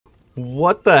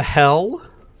What the hell?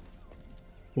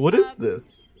 What is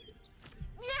this?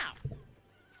 Meow.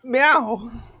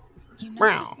 Meow. You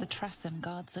Meow. notice the Tressym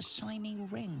guards a shiny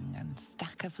ring and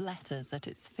stack of letters at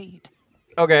its feet.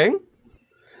 Okay.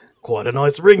 Quite a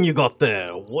nice ring you got there.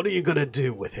 What are you gonna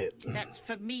do with it? That's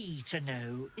for me to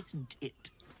know, isn't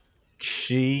it?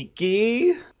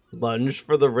 Cheeky. Lunge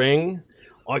for the ring.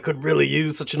 I could really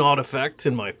use such an artifact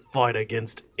in my fight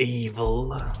against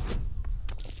evil.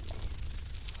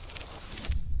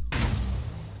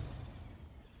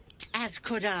 As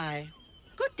could I.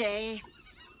 Good day.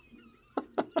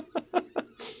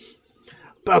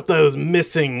 About those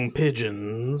missing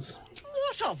pigeons.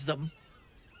 What of them?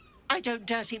 I don't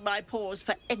dirty my paws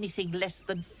for anything less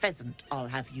than pheasant, I'll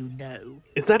have you know.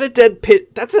 Is that a dead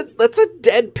that's a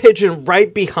dead pigeon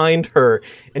right behind her,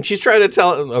 and she's trying to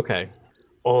tell him. Okay,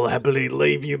 I'll happily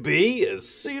leave you be as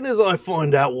soon as I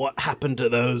find out what happened to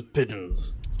those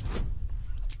pigeons.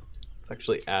 Let's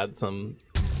actually add some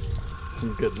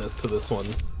goodness to this one.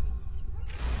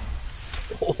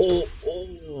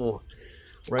 Oh,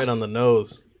 right on the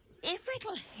nose. If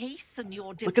it'll hasten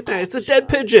your Look at that! It's a departure- dead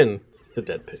pigeon. It's a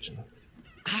dead pigeon.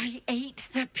 I ate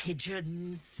the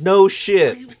pigeons. No Are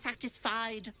shit. you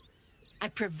satisfied? I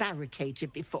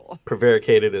prevaricated before.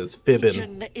 Prevaricated is fibbing.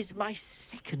 Pigeon is my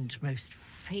second most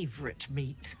favorite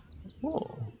meat.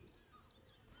 Oh.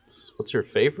 What's your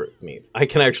favorite meat? I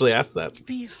can actually ask that.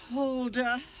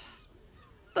 Beholder.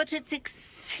 But it's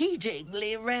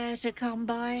exceedingly rare to come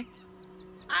by.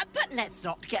 But let's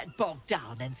not get bogged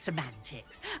down in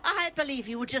semantics. I believe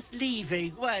you were just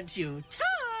leaving, weren't you? Ta!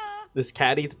 This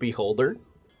cat eats beholder?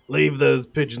 Leave those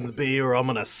pigeons be or I'm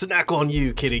gonna snack on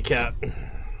you, kitty cat.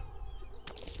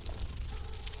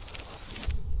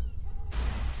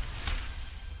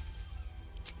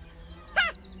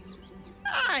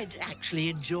 I'd actually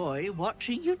enjoy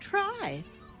watching you try.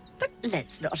 But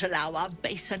let's not allow our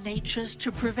baser natures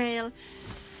to prevail.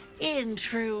 In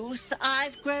truth,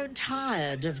 I've grown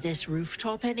tired of this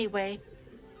rooftop anyway.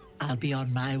 I'll be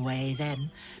on my way then.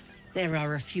 There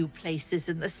are a few places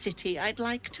in the city I'd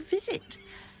like to visit.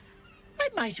 I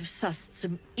might have sussed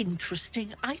some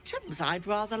interesting items I'd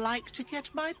rather like to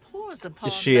get my paws upon.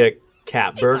 Is she a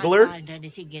cat burglar? If I find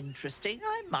anything interesting,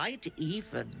 I might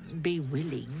even be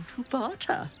willing to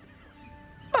barter.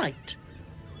 Might.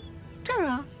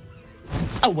 Ta-ra.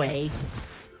 Away.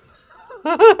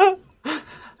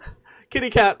 Kitty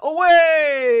cat,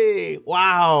 away!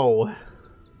 Wow.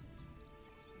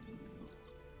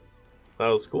 That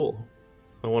was cool.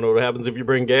 I wonder what happens if you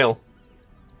bring Gale.